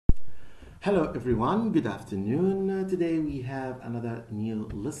Hello everyone, good afternoon. Today we have another new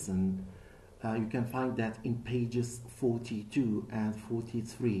lesson. You can find that in pages 42 and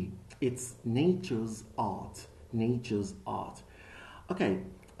 43. It's nature's art. Nature's art. Okay,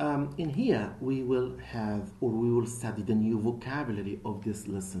 in here we will study the new vocabulary of this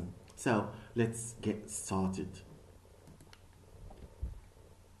lesson. So let's get started.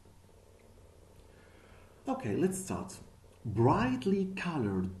 Okay, let's start. Brightly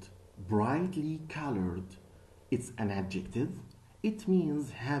colored. Brightly colored. It's an adjective. It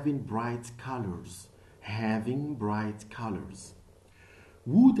means having bright colors. Having bright colors.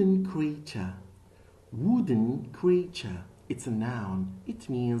 Wooden creature. Wooden creature. It's a noun. It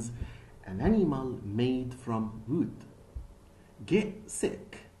means an animal made from wood. Get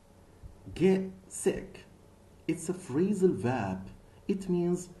sick. Get sick. It's a phrasal verb. It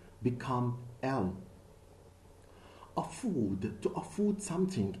means become ill. Afford, to afford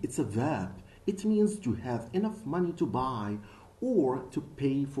something, it's a verb. It means to have enough money to buy or to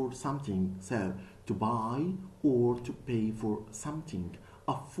pay for something. So, to buy or to pay for something.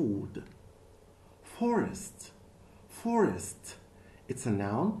 Afford. Forest. Forest. It's a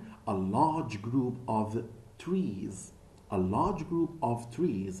noun, a large group of trees. A large group of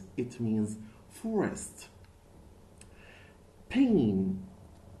trees. It means forest. Pain.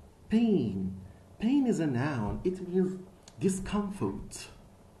 Pain. Pain is a noun. It means discomfort.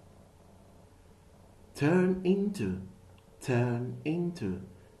 Turn into. Turn into.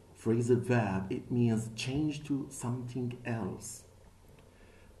 Phrasal verb. It means change to something else.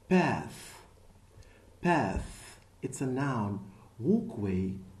 Path. Path. It's a noun.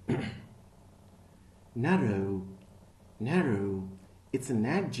 Walkway. Narrow. Narrow. It's an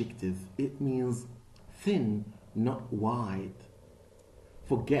adjective. It means thin, not wide.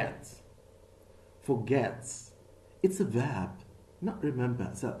 Forget. Forgets. It's a verb, not remember.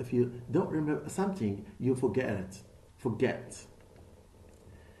 So if you don't remember something, you forget it. Forget.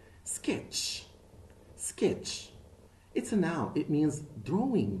 Sketch. Sketch. It's a noun. It means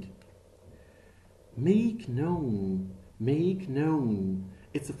drawing. Make known. Make known.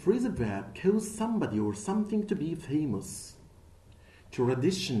 It's a phrasal verb. Cause somebody or something to be famous.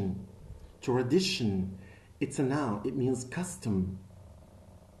 Tradition. Tradition. It's a noun. It means custom.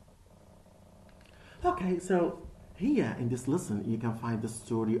 Okay, so here in this lesson you can find the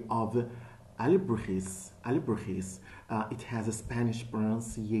story of alebrijes. Alebrijes. It has a Spanish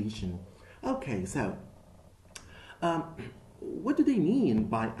pronunciation. Okay, so what do they mean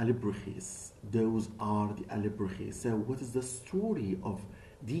by alebrijes? Those are the alebrijes. So what is the story of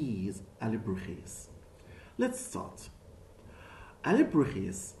these alebrijes? Let's start.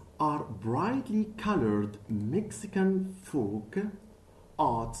 Alebrijes are brightly colored Mexican folk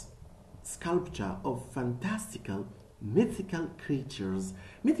art sculpture of fantastical, mythical creatures.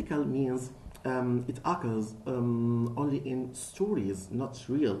 Mythical means it occurs only in stories, not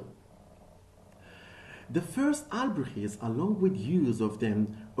real. The first alebrijes, along with use of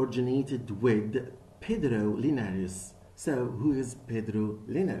them, originated with Pedro Linares. So, who is Pedro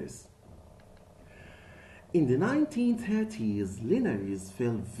Linares? In the 1930s, Linares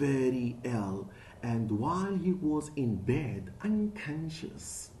fell very ill, and while he was in bed,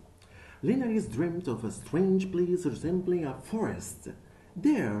 unconscious, Linares dreamt of a strange place resembling a forest.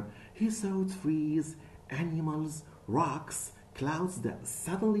 There he saw trees, animals, rocks, clouds that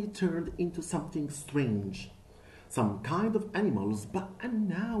suddenly turned into something strange. Some kind of animals, but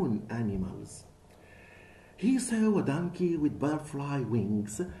unknown animals. He saw a donkey with butterfly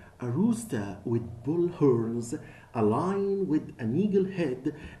wings, a rooster with bull horns, a lion with an eagle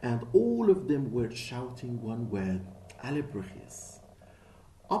head, and all of them were shouting one word, alebrijes.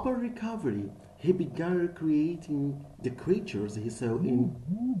 Upon recovery, he began creating the creatures he saw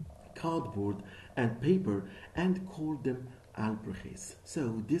in cardboard and paper and called them alebrijes.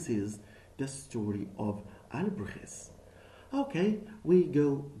 So this is the story of alebrijes. Okay, we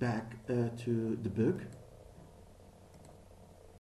go back to the book.